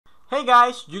Hey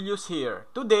guys, Julius here.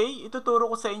 Today,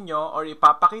 ituturo ko sa inyo or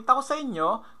ipapakita ko sa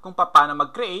inyo kung paano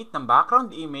mag-create ng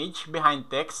background image behind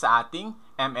text sa ating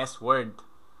MS Word.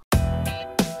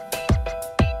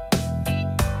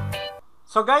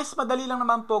 So guys, madali lang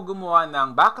naman po gumawa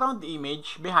ng background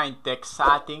image behind text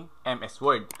sa ating MS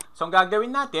Word. So ang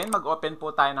gagawin natin, mag-open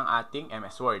po tayo ng ating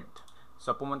MS Word.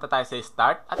 So pumunta tayo sa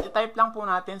Start at i-type lang po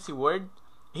natin si Word.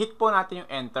 Hit po natin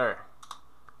yung Enter.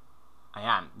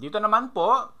 Ayan. Dito naman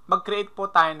po, mag-create po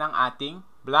tayo ng ating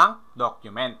blank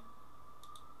document.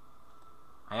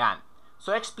 Ayan.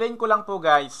 So, explain ko lang po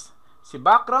guys. Si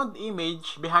background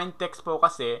image behind text po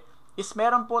kasi is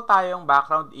meron po tayong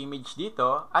background image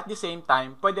dito. At the same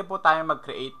time, pwede po tayong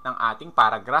mag-create ng ating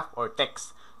paragraph or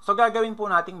text. So, gagawin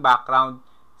po nating background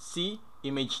si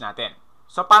image natin.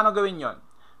 So, paano gawin yon?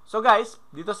 So, guys,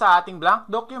 dito sa ating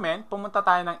blank document, pumunta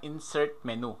tayo ng Insert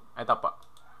menu. Ito po.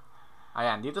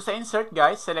 Ayan, dito sa insert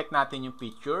guys, select natin yung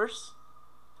pictures.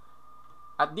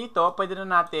 At dito, pwede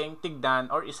na nating tignan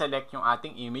or iselect yung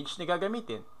ating image na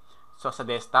gagamitin. So, sa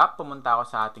desktop, pumunta ako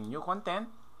sa ating new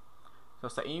content. So,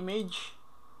 sa image.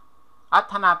 At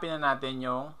hanapin na natin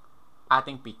yung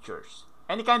ating pictures.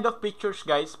 Any kind of pictures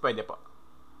guys, pwede po.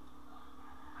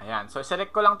 Ayan, so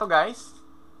select ko lang to guys.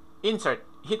 Insert.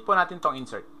 Hit po natin tong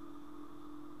insert.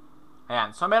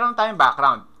 Ayan, so meron tayong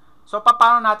background. So,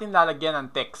 paano natin lalagyan ng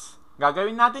text?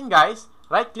 Gagawin natin guys,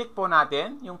 right-click po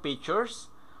natin yung pictures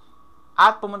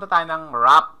at pumunta tayo ng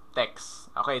wrap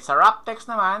text. Okay, sa wrap text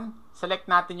naman, select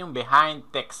natin yung behind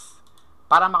text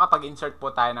para makapag-insert po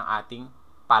tayo ng ating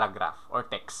paragraph or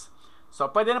text. So,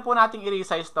 pwede na po natin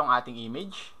i-resize tong ating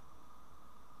image.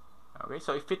 Okay,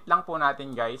 so i-fit lang po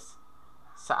natin guys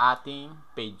sa ating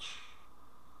page.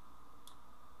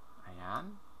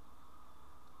 Ayan.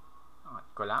 Angat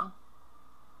ko lang.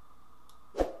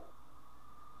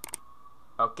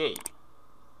 Okay.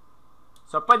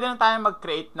 So, pwede na tayong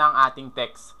mag-create ng ating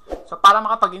text. So, para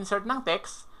makapag-insert ng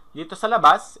text, dito sa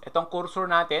labas, itong cursor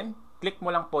natin, click mo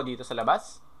lang po dito sa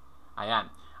labas. Ayan.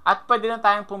 At pwede na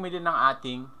tayong pumili ng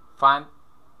ating font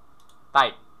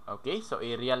type. Okay. So,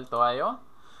 Arial to tayo.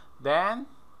 Then,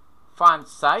 font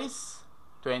size,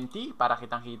 20, para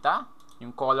kitang-kita.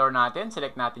 Yung color natin,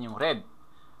 select natin yung red.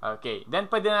 Okay. Then,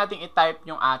 pwede na natin i-type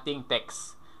yung ating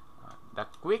text. The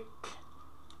quick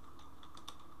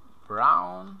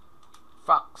brown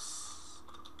fox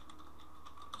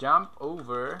jump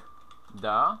over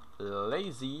the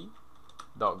lazy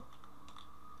dog.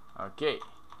 Okay.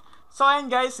 So,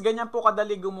 ayan guys, ganyan po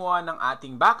kadali gumawa ng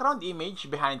ating background image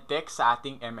behind text sa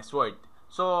ating MS Word.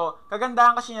 So,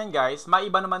 kagandahan kasi yan guys,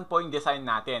 maiba naman po yung design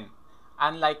natin.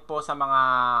 Unlike po sa mga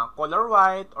color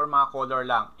white or mga color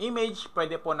lang image,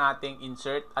 pwede po nating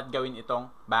insert at gawin itong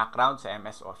background sa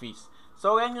MS Office.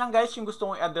 So, yan lang guys yung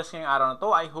gusto kong i-address ngayong araw na to.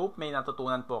 I hope may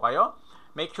natutunan po kayo.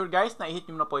 Make sure guys na i-hit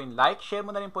nyo na po yung like, share mo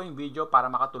na rin po yung video para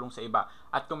makatulong sa iba.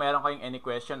 At kung meron kayong any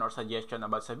question or suggestion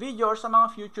about sa video or sa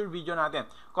mga future video natin,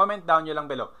 comment down nyo lang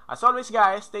below. As always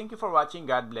guys, thank you for watching.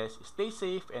 God bless, stay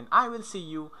safe, and I will see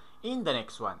you in the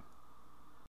next one.